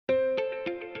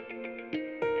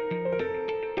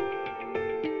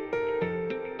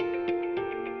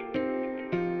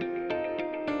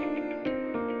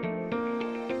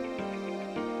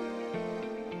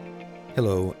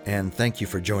Hello, and thank you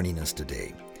for joining us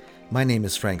today. My name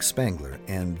is Frank Spangler,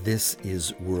 and this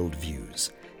is Worldviews,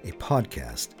 a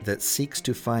podcast that seeks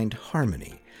to find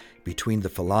harmony between the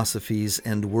philosophies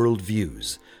and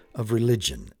worldviews of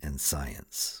religion and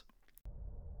science.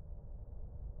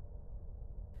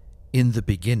 In the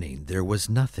beginning there was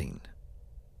nothing.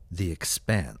 The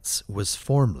expanse was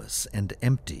formless and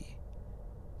empty.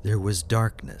 There was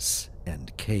darkness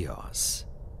and chaos.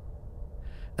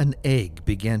 An egg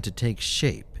began to take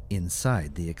shape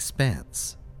inside the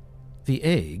expanse. The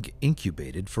egg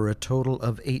incubated for a total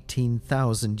of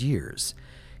 18,000 years,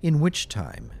 in which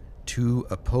time two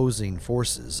opposing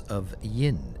forces of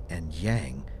yin and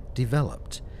yang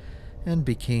developed and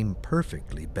became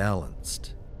perfectly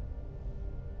balanced.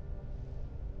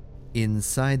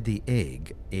 Inside the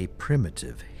egg, a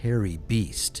primitive, hairy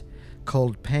beast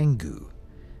called Pangu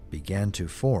began to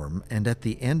form, and at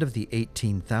the end of the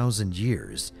 18,000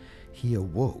 years, he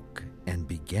awoke and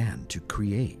began to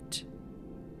create.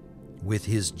 With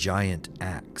his giant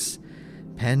axe,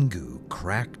 Pangu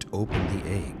cracked open the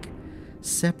egg,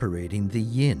 separating the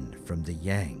yin from the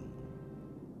yang.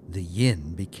 The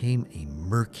yin became a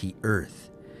murky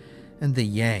earth, and the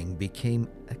yang became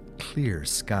a clear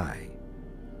sky.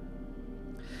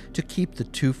 To keep the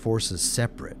two forces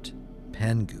separate,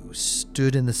 Pangu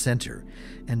stood in the center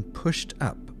and pushed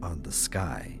up on the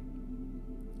sky.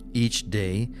 Each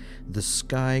day, the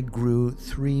sky grew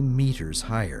 3 meters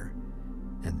higher,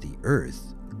 and the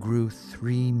earth grew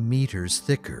 3 meters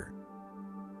thicker.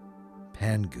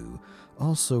 Pangu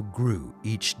also grew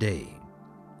each day.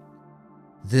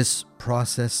 This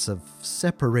process of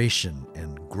separation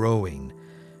and growing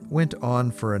went on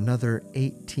for another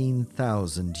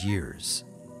 18,000 years.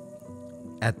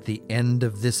 At the end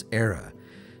of this era,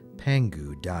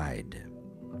 Pangu died.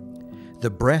 The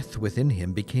breath within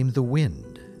him became the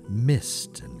wind,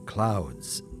 mist, and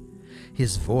clouds.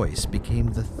 His voice became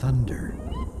the thunder.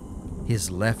 His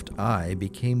left eye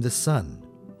became the sun.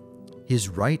 His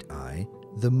right eye,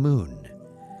 the moon.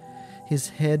 His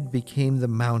head became the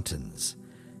mountains.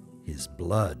 His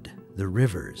blood, the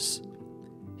rivers.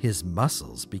 His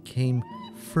muscles became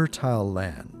fertile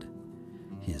land.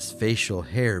 His facial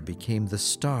hair became the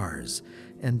stars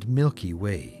and Milky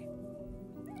Way.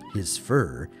 His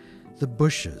fur, the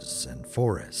bushes and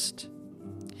forest.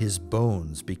 His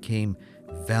bones became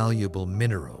valuable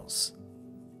minerals.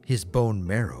 His bone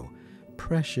marrow,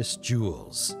 precious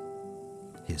jewels.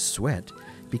 His sweat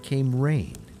became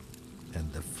rain,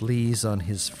 and the fleas on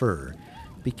his fur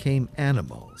became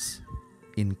animals,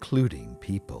 including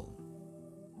people.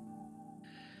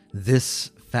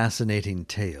 This fascinating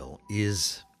tale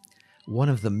is one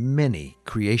of the many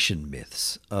creation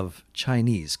myths of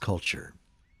Chinese culture.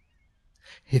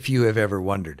 If you have ever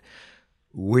wondered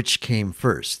which came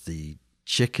first, the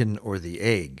chicken or the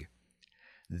egg,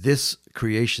 this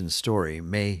creation story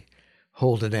may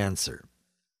hold an answer.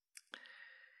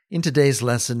 In today's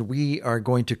lesson, we are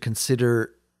going to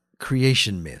consider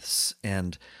creation myths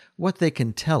and what they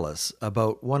can tell us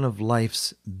about one of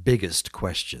life's biggest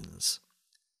questions.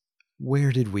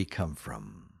 Where did we come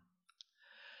from?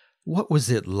 What was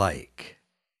it like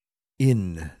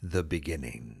in the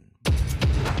beginning?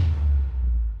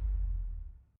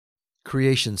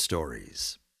 Creation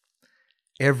stories.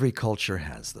 Every culture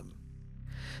has them.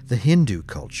 The Hindu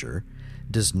culture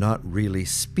does not really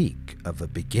speak of a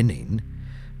beginning,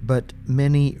 but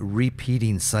many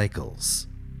repeating cycles.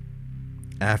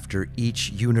 After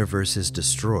each universe is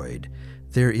destroyed,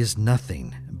 there is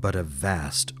nothing but a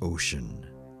vast ocean.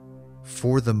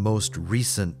 For the most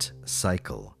recent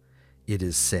cycle, it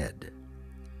is said,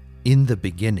 "In the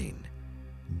beginning,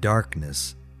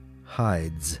 darkness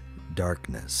hides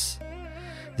darkness.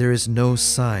 There is no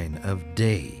sign of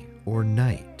day or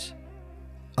night.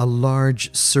 A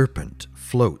large serpent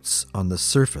floats on the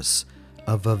surface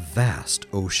of a vast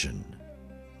ocean.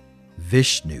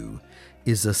 Vishnu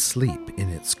is asleep in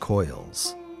its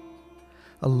coils.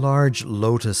 A large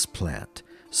lotus plant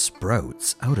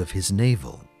sprouts out of his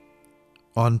navel.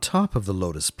 On top of the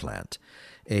lotus plant,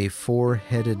 a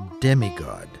 4-headed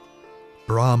demigod,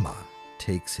 Brahma,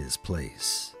 takes his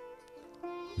place.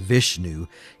 Vishnu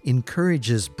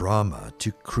encourages Brahma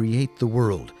to create the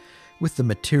world with the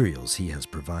materials he has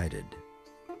provided.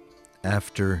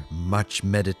 After much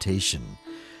meditation,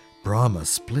 Brahma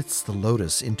splits the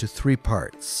lotus into 3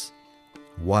 parts.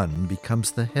 One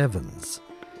becomes the heavens,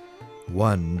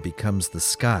 one becomes the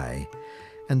sky,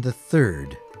 and the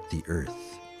third the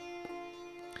earth.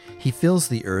 He fills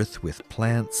the earth with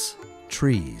plants,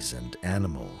 trees, and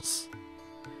animals.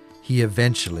 He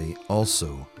eventually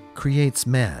also creates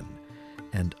man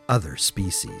and other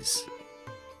species.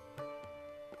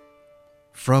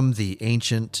 From the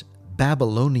ancient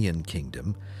Babylonian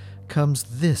kingdom comes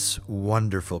this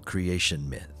wonderful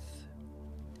creation myth.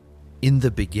 In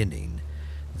the beginning,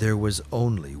 there was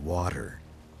only water,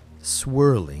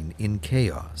 swirling in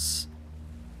chaos.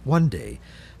 One day,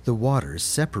 the waters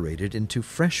separated into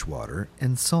fresh water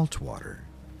and salt water.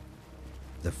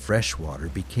 The fresh water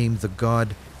became the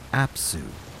god Apsu,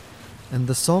 and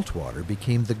the salt water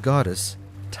became the goddess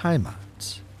Tiamat.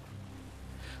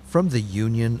 From the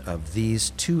union of these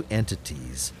two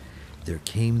entities, there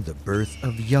came the birth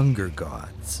of younger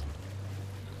gods.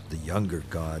 The younger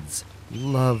gods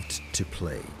loved to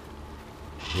play.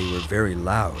 They were very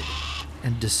loud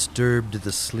and disturbed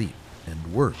the sleep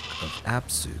and work of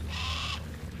Apsu.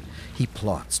 He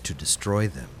plots to destroy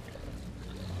them.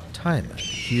 Tiamat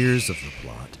hears of the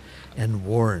plot and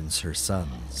warns her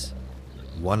sons.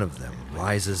 One of them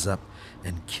rises up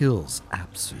and kills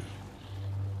Apsu.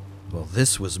 Well,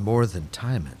 this was more than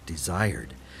Tiamat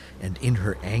desired, and in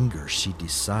her anger she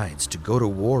decides to go to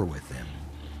war with them.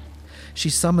 She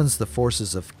summons the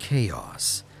forces of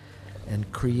chaos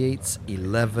and creates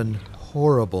 11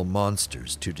 horrible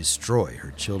monsters to destroy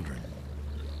her children.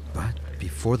 But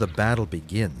before the battle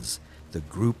begins, the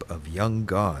group of young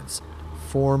gods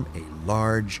form a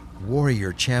large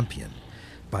warrior champion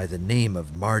by the name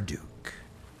of Marduk.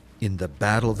 In the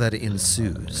battle that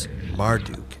ensues,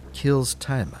 Marduk kills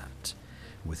Tiamat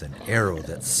with an arrow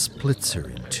that splits her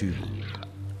in two.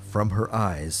 From her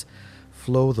eyes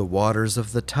flow the waters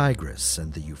of the Tigris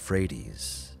and the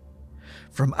Euphrates.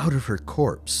 From out of her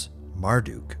corpse,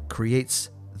 Marduk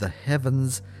creates the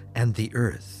heavens and the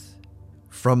earth.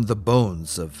 From the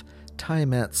bones of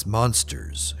Tiamat's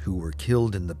monsters who were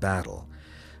killed in the battle,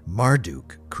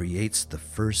 Marduk creates the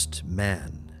first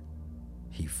man.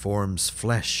 He forms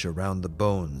flesh around the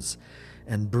bones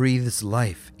and breathes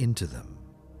life into them.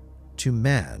 To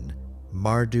man,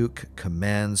 Marduk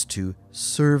commands to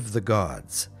serve the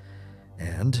gods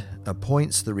and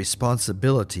appoints the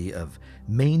responsibility of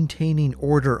maintaining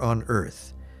order on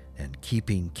earth and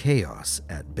keeping chaos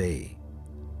at bay.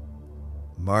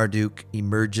 Marduk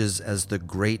emerges as the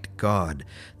great god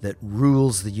that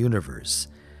rules the universe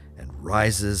and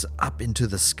rises up into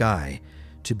the sky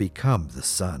to become the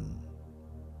sun.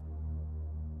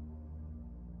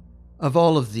 Of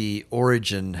all of the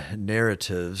origin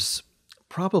narratives,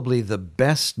 probably the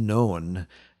best known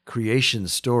creation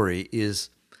story is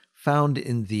found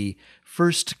in the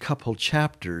first couple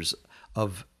chapters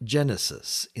of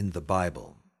Genesis in the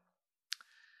Bible.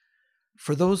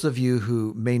 For those of you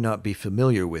who may not be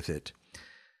familiar with it,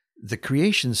 the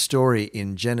creation story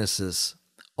in Genesis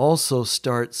also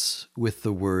starts with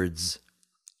the words,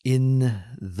 "in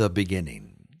the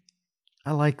beginning."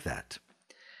 I like that.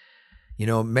 You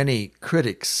know, many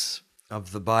critics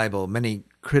of the Bible, many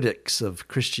critics of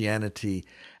Christianity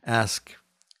ask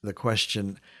the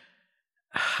question,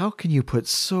 how can you put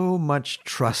so much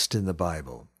trust in the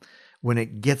Bible when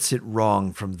it gets it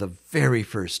wrong from the very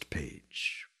first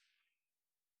page?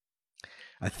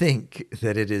 I think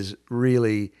that it is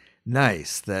really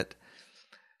nice that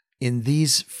in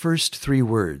these first three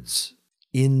words,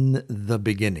 "in the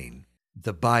beginning,"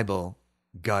 the Bible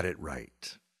got it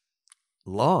right,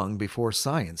 long before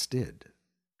science did.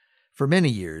 For many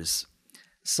years,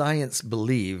 science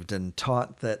believed and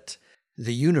taught that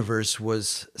the universe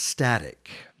was static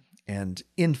and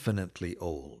infinitely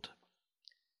old.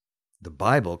 The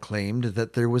Bible claimed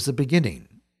that there was a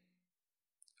beginning.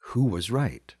 Who was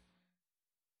right?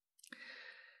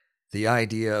 The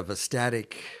idea of a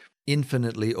static,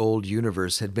 infinitely old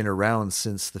universe had been around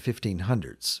since the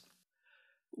 1500s.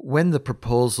 When the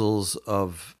proposals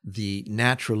of the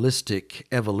naturalistic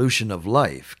evolution of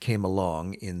life came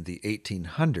along in the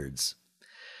 1800s,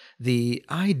 the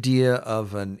idea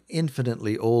of an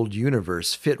infinitely old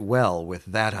universe fit well with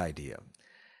that idea,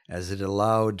 as it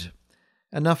allowed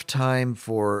enough time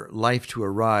for life to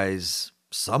arise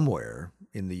somewhere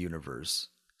in the universe,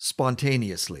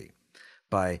 spontaneously,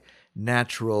 by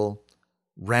natural,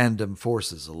 random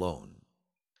forces alone.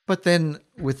 But then,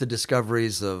 with the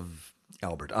discoveries of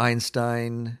Albert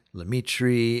Einstein,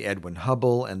 Lemaitre, Edwin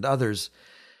Hubble, and others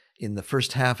in the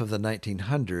first half of the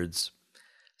 1900s,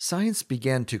 science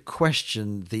began to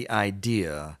question the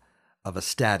idea of a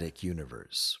static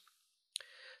universe.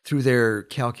 Through their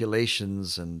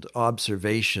calculations and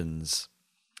observations,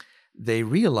 they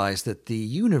realized that the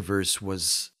universe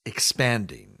was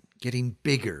expanding, getting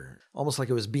bigger, almost like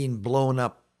it was being blown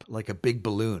up like a big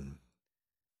balloon.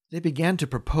 They began to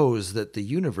propose that the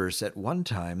universe at one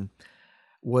time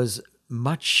was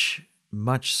much,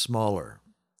 much smaller,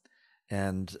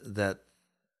 and that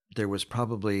there was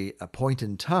probably a point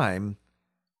in time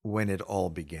when it all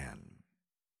began.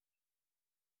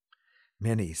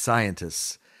 Many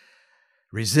scientists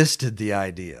resisted the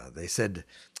idea. They said,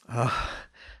 "Oh,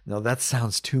 no, that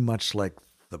sounds too much like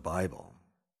the Bible."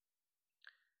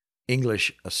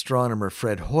 English astronomer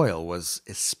Fred Hoyle was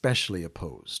especially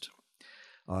opposed.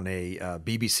 On a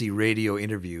BBC radio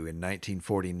interview in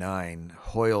 1949,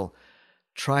 Hoyle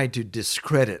tried to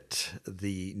discredit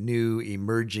the new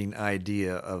emerging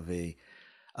idea of a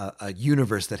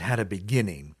universe that had a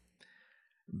beginning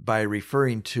by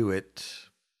referring to it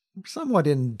somewhat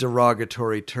in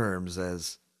derogatory terms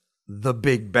as the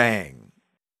Big Bang.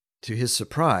 To his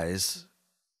surprise,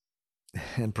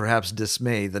 and perhaps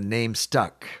dismay, the name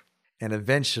stuck and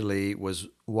eventually was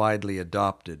widely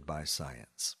adopted by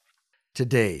science.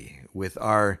 Today, with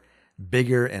our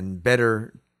bigger and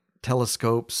better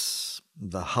telescopes,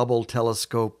 the Hubble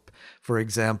telescope, for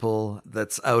example,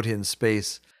 that's out in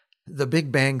space, the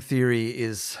Big Bang Theory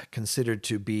is considered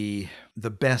to be the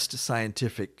best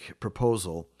scientific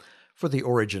proposal for the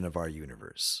origin of our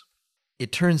universe.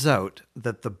 It turns out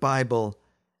that the Bible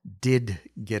did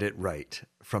get it right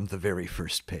from the very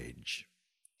first page.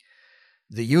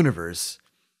 The universe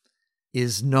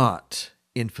is not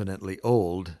infinitely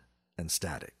old and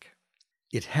static.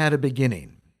 It had a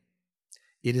beginning.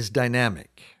 It is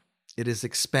dynamic. It is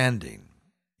expanding.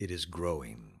 It is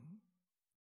growing.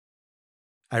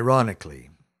 Ironically,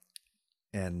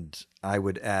 and I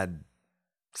would add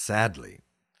sadly,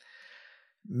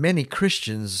 many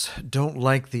Christians don't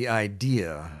like the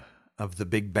idea of the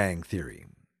Big Bang Theory.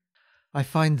 I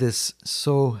find this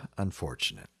so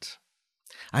unfortunate.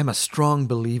 I'm a strong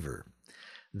believer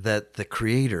that the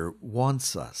Creator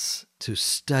wants us to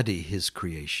study His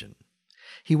creation.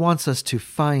 He wants us to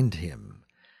find Him,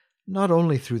 not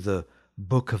only through the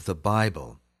book of the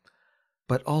Bible,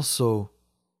 but also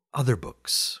other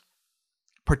books,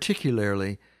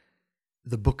 particularly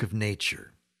the book of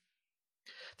nature.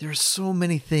 There are so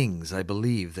many things, I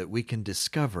believe, that we can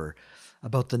discover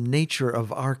about the nature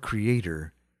of our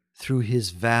Creator through His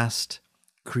vast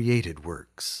created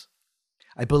works.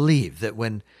 I believe that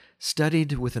when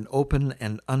studied with an open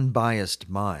and unbiased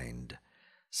mind,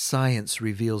 science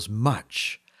reveals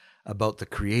much about the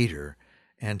Creator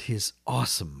and His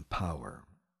awesome power.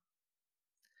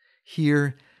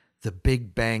 Here, the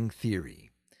Big Bang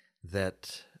Theory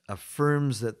that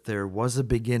affirms that there was a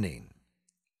beginning,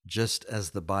 just as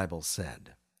the Bible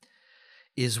said,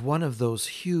 is one of those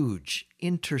huge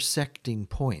intersecting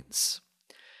points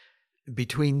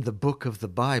between the book of the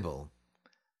Bible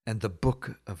and the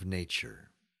book of nature.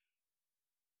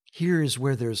 Here is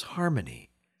where there's harmony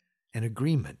and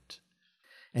agreement,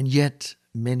 and yet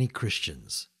many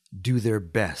Christians do their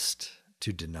best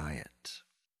to deny it.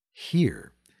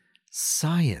 Here,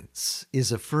 science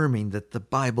is affirming that the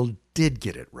Bible did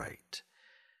get it right,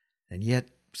 and yet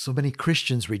so many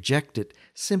Christians reject it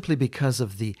simply because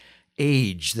of the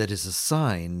age that is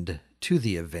assigned to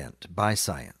the event by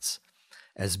science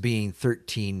as being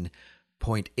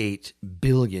 13.8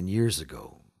 billion years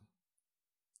ago.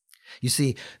 You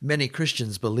see, many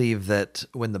Christians believe that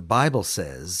when the Bible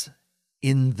says,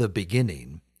 "in the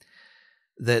beginning,"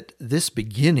 that this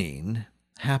beginning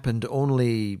happened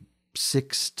only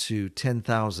 6,000 to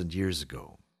 10,000 years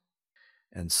ago.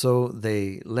 And so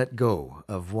they let go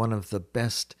of one of the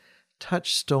best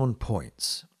touchstone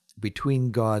points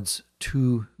between God's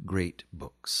two great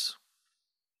books.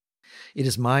 It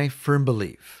is my firm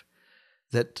belief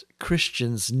that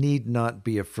Christians need not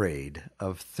be afraid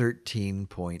of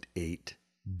 13.8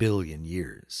 billion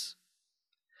years.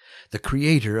 The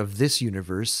Creator of this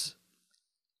universe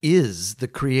is the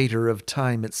Creator of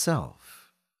time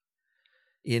itself.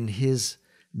 In His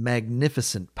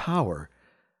magnificent power,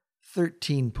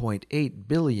 13.8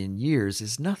 billion years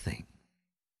is nothing.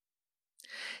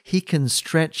 He can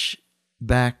stretch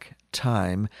back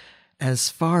time as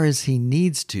far as He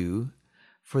needs to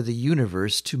for the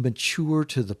universe to mature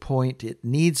to the point it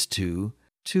needs to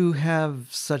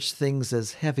have such things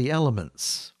as heavy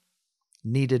elements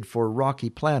needed for rocky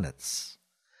planets,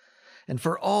 and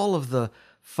for all of the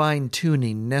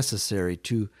fine-tuning necessary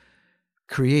to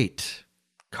create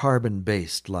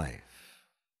carbon-based life.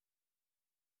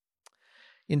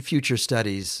 In future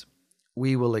studies,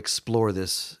 we will explore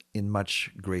this in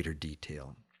much greater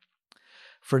detail.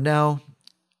 For now,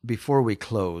 before we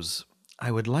close,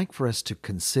 I would like for us to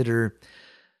consider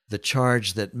the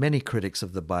charge that many critics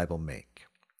of the Bible make.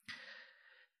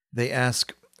 They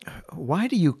ask, why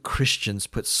do you Christians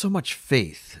put so much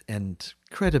faith and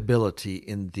credibility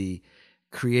in the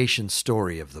creation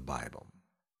story of the Bible?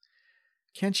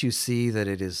 Can't you see that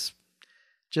it is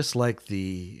just like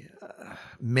the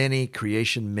many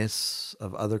creation myths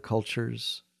of other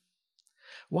cultures?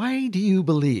 Why do you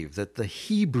believe that the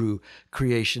Hebrew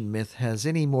creation myth has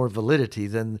any more validity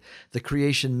than the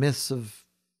creation myths of,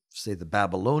 say, the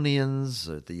Babylonians,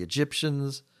 or the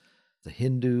Egyptians, the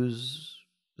Hindus,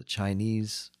 the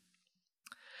Chinese?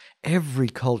 Every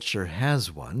culture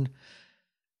has one.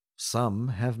 Some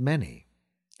have many.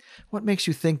 What makes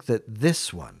you think that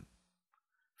this one,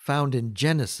 found in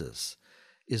Genesis,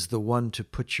 is the one to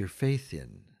put your faith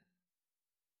in,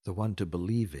 the one to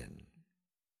believe in?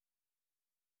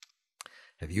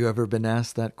 Have you ever been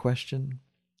asked that question?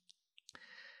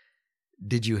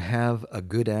 Did you have a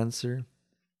good answer?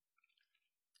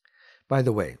 By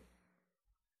the way,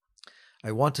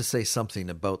 I want to say something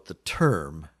about the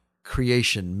term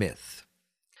creation myth.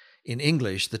 In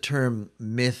English, the term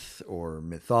myth or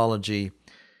mythology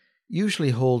usually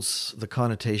holds the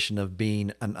connotation of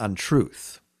being an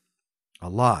untruth, a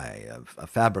lie, a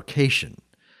fabrication,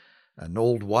 an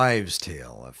old wives'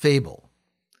 tale, a fable,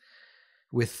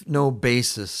 with no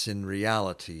basis in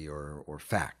reality or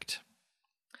fact.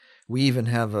 We even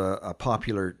have a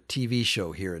popular TV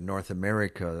show here in North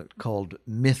America called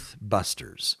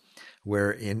Mythbusters,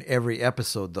 where in every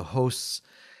episode the hosts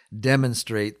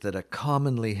demonstrate that a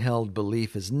commonly held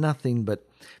belief is nothing but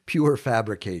pure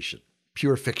fabrication,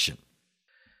 pure fiction.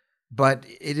 But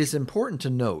it is important to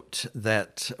note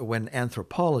that when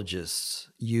anthropologists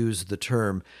use the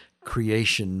term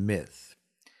creation myth,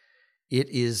 it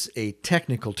is a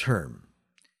technical term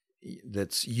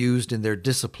that's used in their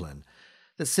discipline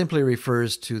that simply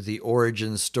refers to the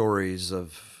origin stories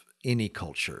of any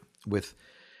culture, with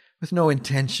no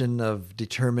intention of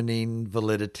determining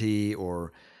validity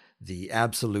or the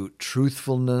absolute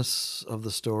truthfulness of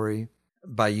the story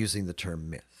by using the term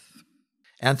myth.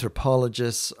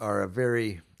 Anthropologists are a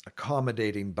very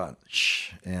accommodating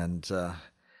bunch, and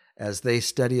as they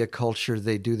study a culture,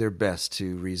 they do their best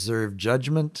to reserve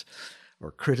judgment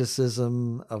or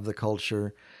criticism of the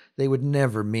culture. They would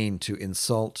never mean to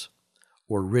insult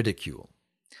or ridicule.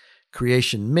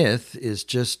 Creation myth is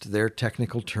just their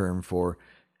technical term for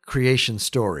creation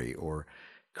story or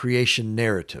creation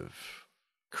narrative,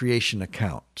 creation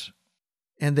account.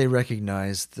 And they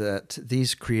recognize that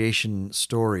these creation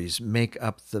stories make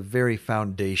up the very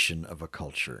foundation of a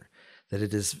culture, that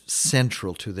it is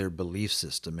central to their belief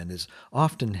system and is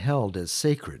often held as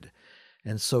sacred.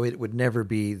 And so it would never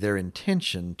be their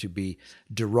intention to be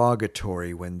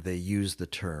derogatory when they use the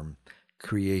term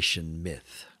creation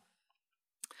myth.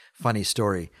 Funny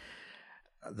story.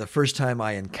 The first time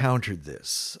I encountered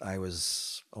this, I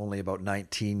was only about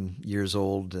 19 years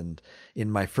old and in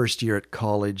my first year at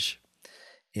college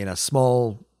in a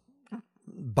small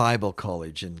Bible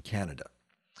college in Canada.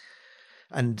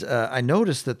 And I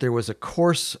noticed that there was a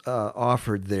course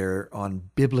offered there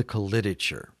on biblical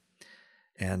literature.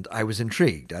 And I was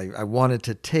intrigued. I wanted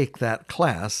to take that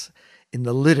class in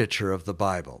the literature of the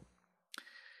Bible.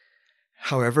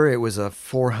 However, it was a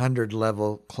 400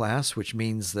 level class, which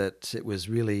means that it was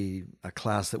really a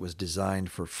class that was designed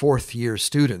for fourth year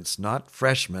students, not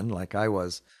freshmen like I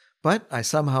was. But I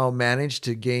somehow managed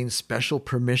to gain special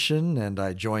permission and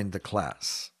I joined the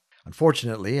class.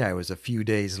 Unfortunately, I was a few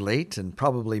days late and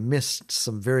probably missed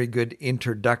some very good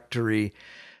introductory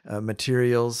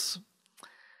materials.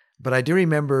 But I do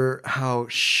remember how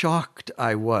shocked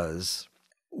I was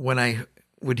when I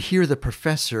would hear the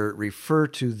professor refer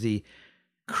to the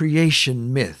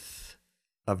creation myth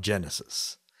of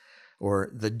Genesis,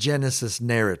 or the Genesis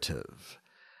narrative,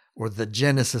 or the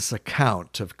Genesis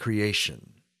account of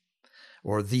creation,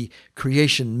 or the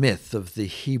creation myth of the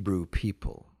Hebrew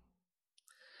people.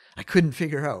 I couldn't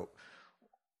figure out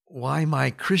why my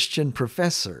Christian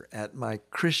professor at my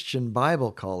Christian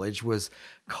Bible college was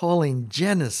calling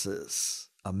Genesis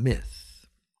a myth.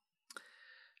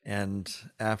 And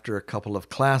after a couple of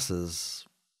classes,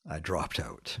 I dropped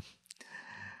out.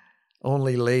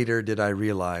 Only later did I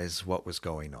realize what was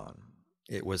going on.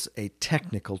 It was a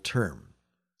technical term.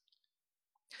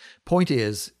 Point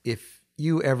is, if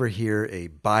you ever hear a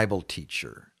Bible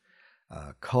teacher,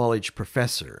 a college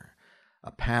professor,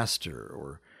 a pastor,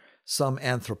 or some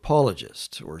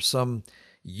anthropologist, or some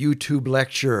YouTube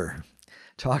lecturer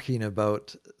talking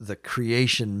about the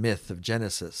creation myth of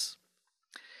Genesis,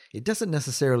 it doesn't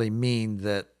necessarily mean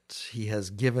that he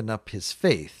has given up his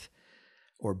faith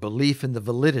or belief in the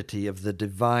validity of the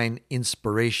divine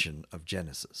inspiration of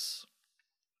Genesis.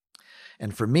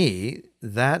 And for me,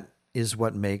 that is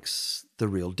what makes the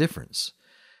real difference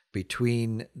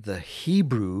between the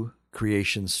Hebrew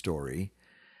creation story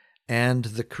and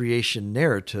the creation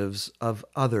narratives of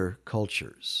other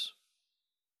cultures.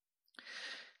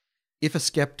 If a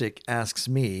skeptic asks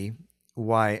me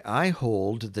why I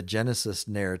hold the Genesis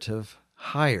narrative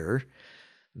higher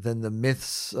than the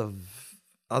myths of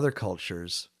other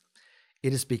cultures,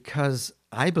 it is because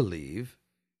I believe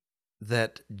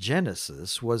that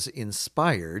Genesis was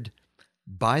inspired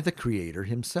by the Creator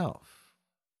himself.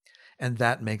 And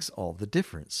that makes all the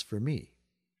difference for me.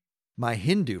 My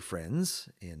Hindu friends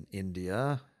in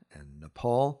India and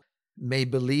Nepal may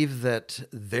believe that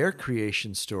their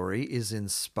creation story is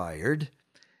inspired,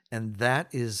 and that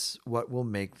is what will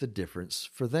make the difference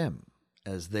for them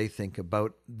as they think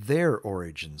about their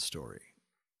origin story.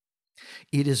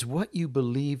 It is what you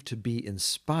believe to be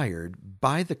inspired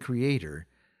by the Creator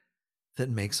that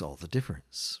makes all the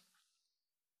difference.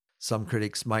 Some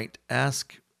critics might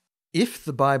ask, if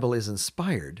the Bible is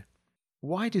inspired,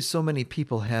 why do so many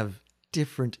people have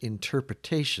different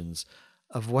interpretations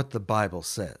of what the Bible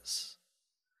says?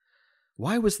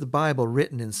 Why was the Bible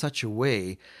written in such a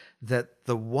way that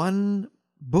the one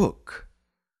book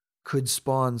could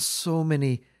spawn so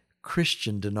many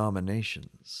Christian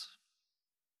denominations?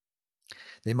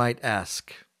 They might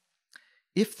ask,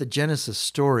 if the Genesis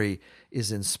story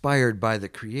is inspired by the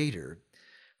Creator,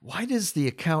 why does the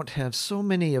account have so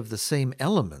many of the same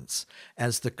elements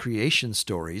as the creation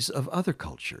stories of other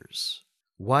cultures?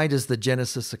 Why does the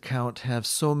Genesis account have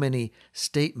so many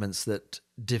statements that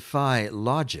defy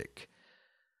logic,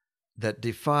 that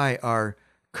defy our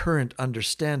current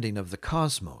understanding of the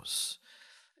cosmos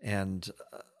and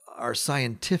our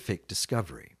scientific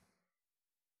discovery?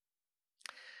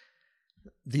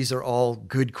 These are all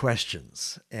good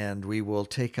questions, and we will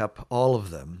take up all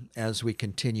of them as we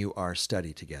continue our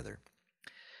study together.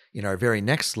 In our very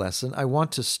next lesson, I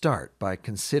want to start by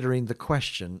considering the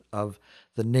question of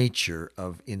the nature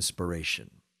of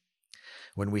inspiration.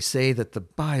 When we say that the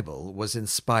Bible was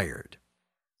inspired,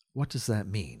 what does that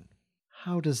mean?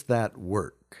 How does that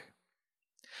work?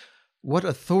 What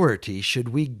authority should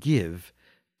we give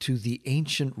to the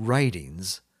ancient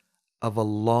writings of a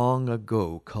long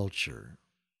ago culture?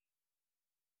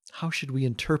 How should we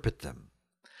interpret them?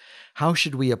 How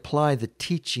should we apply the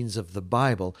teachings of the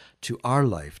Bible to our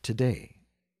life today?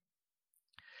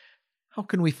 How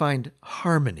can we find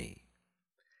harmony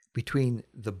between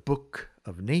the book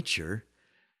of nature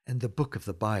and the book of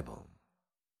the Bible?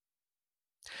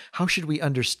 How should we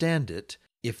understand it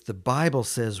if the Bible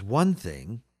says one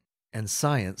thing and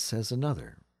science says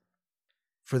another?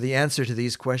 For the answer to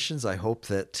these questions, I hope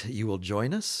that you will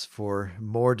join us for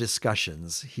more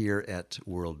discussions here at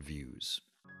Worldviews.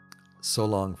 So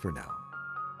long for now.